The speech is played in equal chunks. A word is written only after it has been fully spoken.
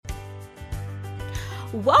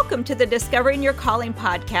Welcome to the Discovering Your Calling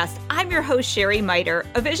podcast. I'm your host, Sherry Miter,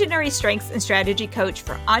 a visionary strengths and strategy coach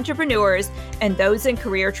for entrepreneurs and those in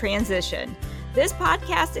career transition. This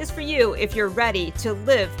podcast is for you if you're ready to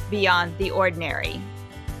live beyond the ordinary.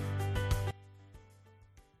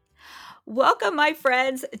 Welcome, my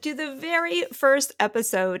friends, to the very first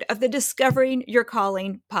episode of the Discovering Your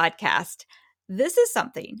Calling podcast. This is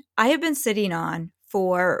something I have been sitting on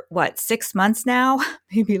for 6 months now,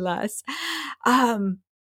 maybe less.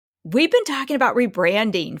 We've been talking about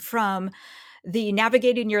rebranding from the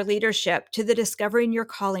Navigating Your Leadership to the Discovering Your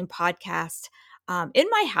Calling podcast in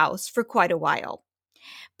my house for quite a while.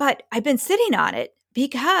 But I've been sitting on it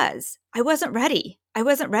because I wasn't ready. I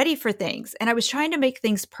wasn't ready for things, and I was trying to make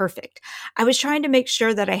things perfect. I was trying to make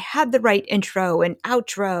sure that I had the right intro and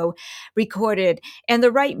outro recorded and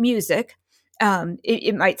the right music.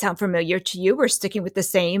 It might sound familiar to you. We're sticking with the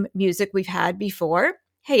same music we've had before.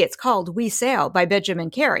 Hey, it's called We Sail by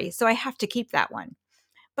Benjamin Carey, so I have to keep that one.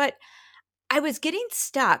 But I was getting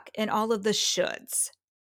stuck in all of the shoulds.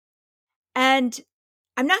 And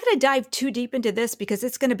I'm not going to dive too deep into this because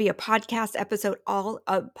it's going to be a podcast episode all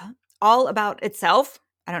about itself.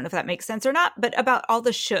 I don't know if that makes sense or not, but about all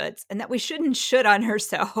the shoulds and that we shouldn't should on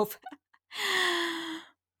ourselves.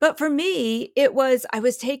 But for me, I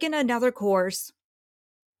was taking another course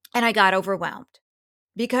and I got overwhelmed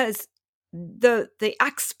because the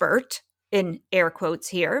expert, in air quotes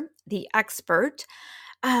here, the expert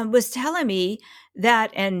was telling me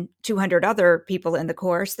that, and 200 other people in the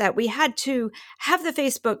course, that we had to have the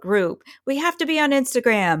Facebook group. We have to be on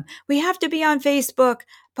Instagram. We have to be on Facebook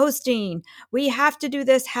posting. We have to do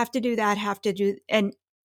this, have to do that, and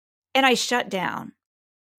I shut down.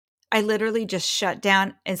 I literally just shut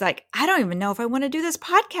down. It's like, I don't even know if I want to do this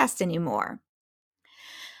podcast anymore.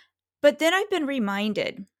 But then I've been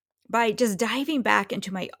reminded by just diving back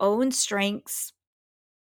into my own strengths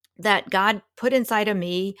that God put inside of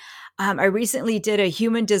me. I recently did a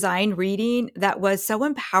human design reading that was so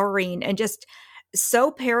empowering and just so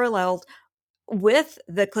paralleled with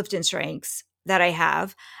the Clifton strengths that I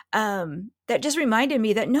have, that just reminded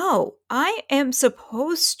me that no, I am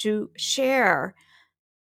supposed to share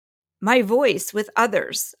my voice with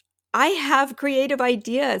others. I have creative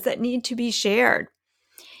ideas that need to be shared.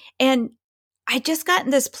 And I just got in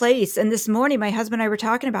this place. And this morning, my husband and I were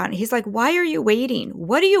talking about it. And he's like, why are you waiting?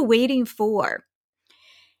 What are you waiting for?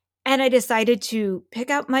 And I decided to pick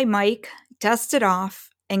up my mic, dust it off,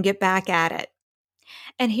 and get back at it.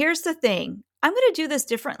 And here's the thing. I'm going to do this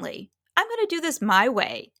differently. I'm going to do this my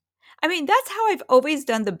way. I mean, that's how I've always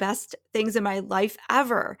done the best things in my life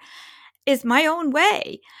ever, is my own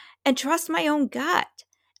way, and trust my own gut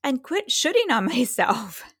and quit shooting on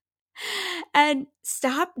myself. And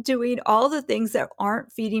stop doing all the things that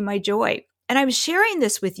aren't feeding my joy. And I'm sharing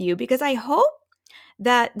this with you because I hope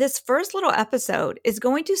that this first little episode is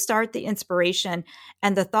going to start the inspiration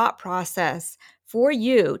and the thought process for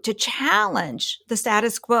you to challenge the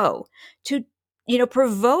status quo, to,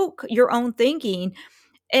 provoke your own thinking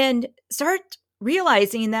and start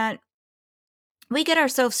realizing that we get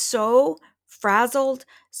ourselves so frazzled,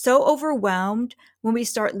 so overwhelmed when we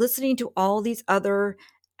start listening to all these other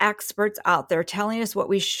experts out there telling us what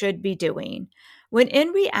we should be doing. When in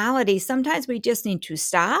reality, sometimes we just need to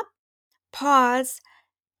stop, pause,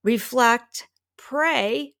 reflect,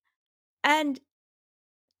 pray, and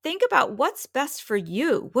think about what's best for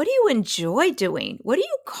you. What do you enjoy doing? What are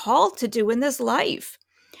you called to do in this life?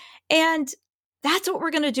 And that's what we're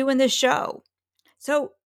going to do in this show.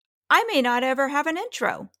 So I may not ever have an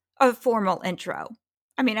intro, a formal intro.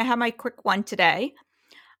 I mean, I have my quick one today.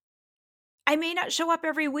 I may not show up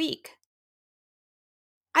every week.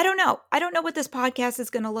 I don't know. I don't know what this podcast is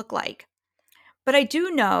going to look like. But I do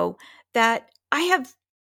know that I have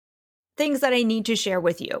things that I need to share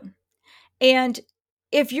with you. And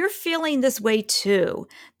if you're feeling this way too,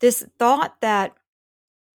 this thought that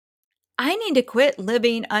I need to quit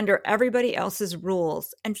living under everybody else's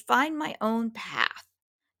rules and find my own path,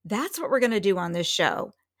 that's what we're going to do on this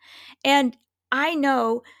show. And I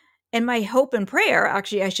know, and my hope and prayer,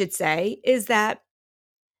 actually, I should say, is that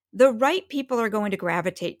the right people are going to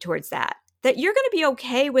gravitate towards that you're going to be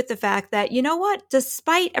okay with the fact that, you know what,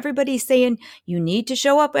 despite everybody saying you need to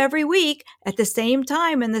show up every week at the same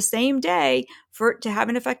time and the same day to have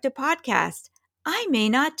an effective podcast, I may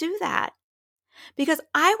not do that because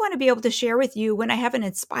I want to be able to share with you when I have an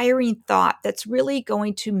inspiring thought that's really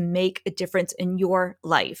going to make a difference in your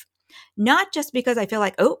life. Not just because I feel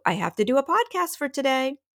like, oh, I have to do a podcast for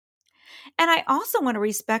today. And I also want to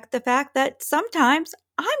respect the fact that sometimes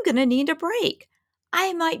I'm going to need a break.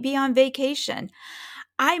 I might be on vacation.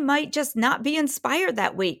 I might just not be inspired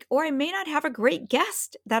that week, or I may not have a great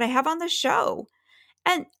guest that I have on the show.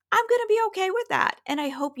 And I'm going to be okay with that. And I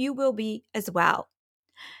hope you will be as well.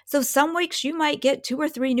 So some weeks you might get 2 or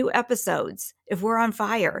 3 new episodes if we're on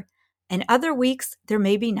fire. And other weeks, there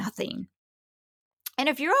may be nothing. And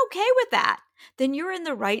if you're okay with that, then you're in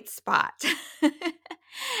the right spot.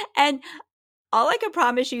 And all I can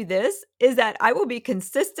promise you this is that I will be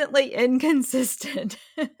consistently inconsistent.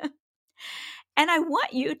 And I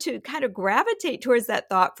want you to kind of gravitate towards that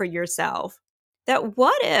thought for yourself, that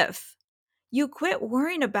what if you quit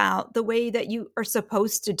worrying about the way that you are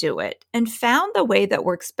supposed to do it and found the way that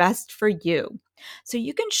works best for you, so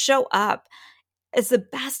you can show up as the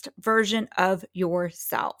best version of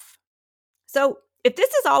yourself. So if this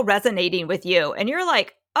is all resonating with you and you're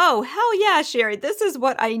like, oh, hell yeah, Sherry, this is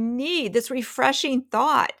what I need, this refreshing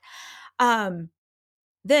thought,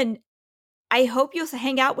 then I hope you'll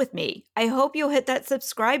hang out with me. I hope you'll hit that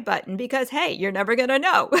subscribe button because, hey, you're never going to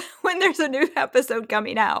know when there's a new episode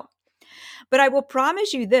coming out. But I will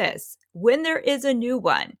promise you this, when there is a new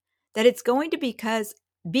one, that it's going to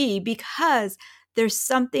be because there's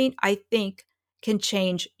something I think can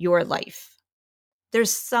change your life.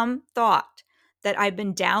 There's some thought that I've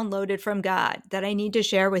been downloaded from God that I need to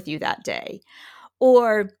share with you that day.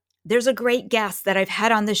 Or there's a great guest that I've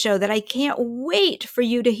had on the show that I can't wait for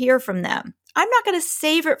you to hear from them. I'm not going to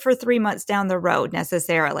save it for 3 months down the road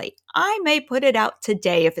necessarily. I may put it out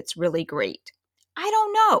today if it's really great. I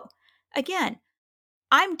don't know. Again,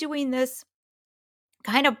 I'm doing this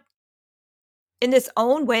kind of in this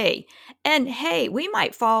own way. And hey, we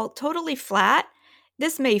might fall totally flat.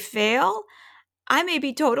 This may fail. I may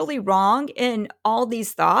be totally wrong in all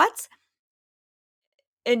these thoughts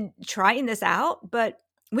in trying this out, but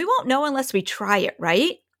we won't know unless we try it,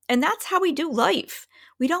 right? And that's how we do life.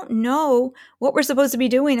 We don't know what we're supposed to be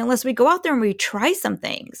doing unless we go out there and we try some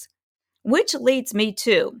things, which leads me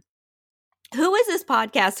to, who is this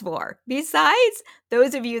podcast for? Besides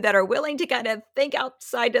those of you that are willing to kind of think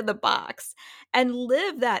outside of the box and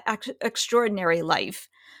live that extraordinary life.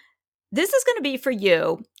 This is going to be for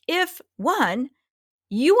you if, one,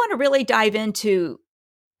 you want to really dive into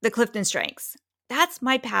the Clifton Strengths. That's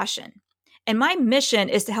my passion. And my mission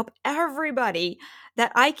is to help everybody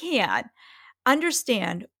that I can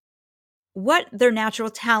understand what their natural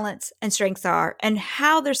talents and strengths are and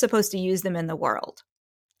how they're supposed to use them in the world.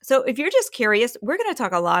 So if you're just curious, we're going to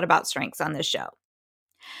talk a lot about strengths on this show.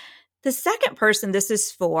 The second person this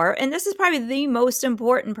is for, and this is probably the most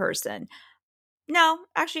important person. No,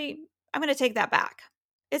 actually, I'm going to take that back.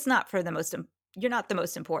 It's not for the most, you're not the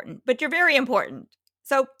most important, but you're very important.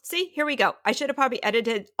 So see, here we go. I should have probably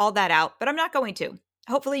edited all that out, but I'm not going to.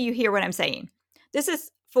 Hopefully you hear what I'm saying. This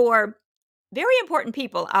is for very important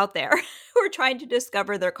people out there who are trying to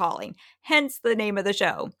discover their calling, hence the name of the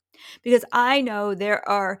show. Because I know there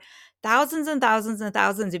are thousands and thousands and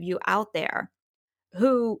thousands of you out there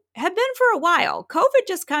who have been for a while. COVID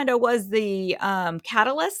just kind of was the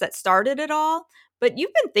catalyst that started it all. But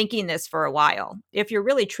you've been thinking this for a while, if you're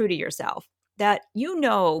really true to yourself, that you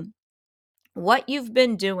know what you've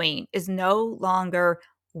been doing is no longer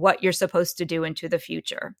what you're supposed to do into the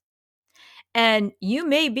future. And you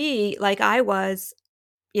may be like I was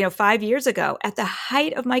 5 years ago at the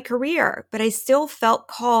height of my career, but I still felt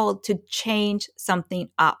called to change something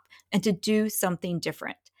up and to do something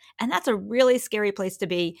different. And that's a really scary place to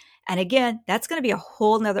be. And again, that's going to be a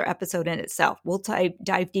whole nother episode in itself. We'll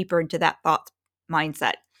dive deeper into that thought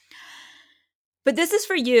mindset. But this is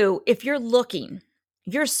for you if you're looking,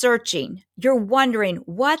 you're searching, you're wondering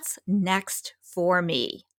what's next for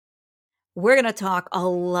me. We're going to talk a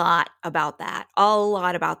lot about that.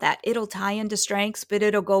 It'll tie into strengths, but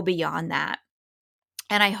it'll go beyond that.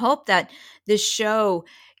 And I hope that this show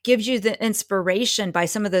gives you the inspiration by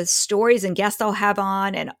some of the stories and guests I'll have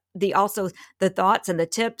on, and also the thoughts and the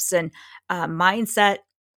tips and mindset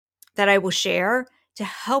that I will share to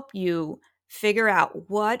help you figure out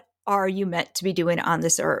what are you meant to be doing on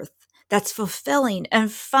this earth that's fulfilling and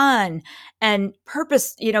fun and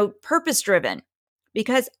purpose-driven.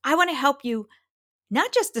 Because I want to help you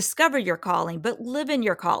not just discover your calling, but live in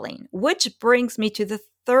your calling, which brings me to the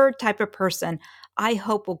third type of person I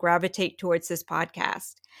hope will gravitate towards this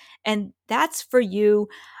podcast. And that's for you,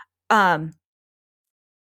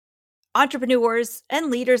 entrepreneurs and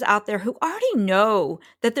leaders out there who already know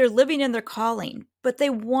that they're living in their calling, but they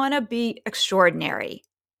want to be extraordinary,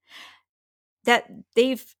 that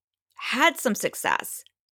they've had some success,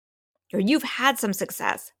 or you've had some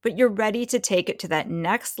success, but you're ready to take it to that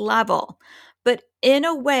next level, but in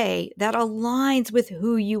a way that aligns with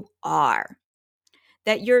who you are.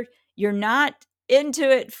 That you're not into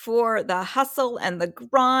it for the hustle and the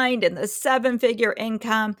grind and the 7-figure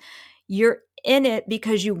income. You're in it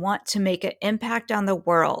because you want to make an impact on the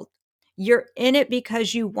world. You're in it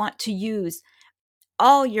because you want to use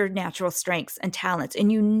all your natural strengths and talents,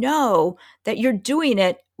 and you know that you're doing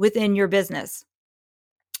it within your business.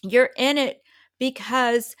 You're in it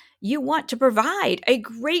because you want to provide a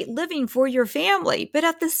great living for your family, but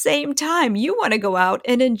at the same time, you want to go out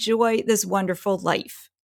and enjoy this wonderful life.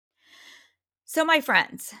 So, my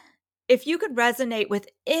friends, if you could resonate with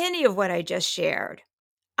any of what I just shared,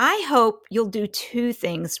 I hope you'll do 2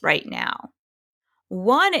 things right now.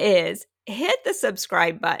 One is hit the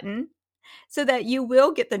subscribe button so that you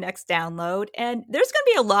will get the next download. And there's going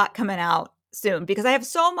to be a lot coming out soon because I have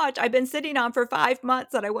so much I've been sitting on for 5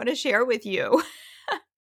 months that I want to share with you.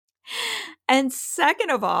 And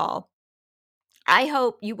second of all, I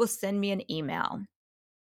hope you will send me an email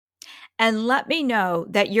and let me know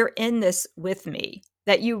that you're in this with me,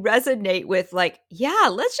 that you resonate with yeah,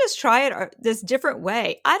 let's just try it this different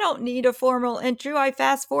way. I don't need a formal intro. I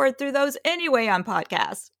fast forward through those anyway on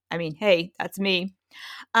podcasts. I mean, hey, that's me.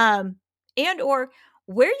 And or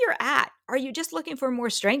where you're at. Are you just looking for more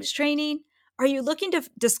strengths training? Are you looking to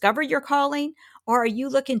discover your calling? Or are you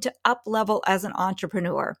looking to up level as an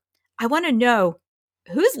entrepreneur? I want to know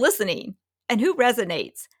who's listening and who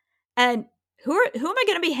resonates and who am I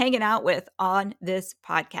going to be hanging out with on this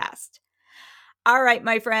podcast? All right,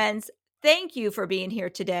 my friends, thank you for being here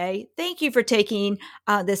today. Thank you for taking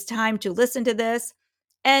this time to listen to this.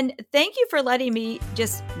 And thank you for letting me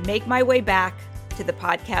just make my way back to the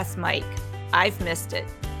podcast mic. I've missed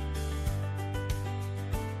it.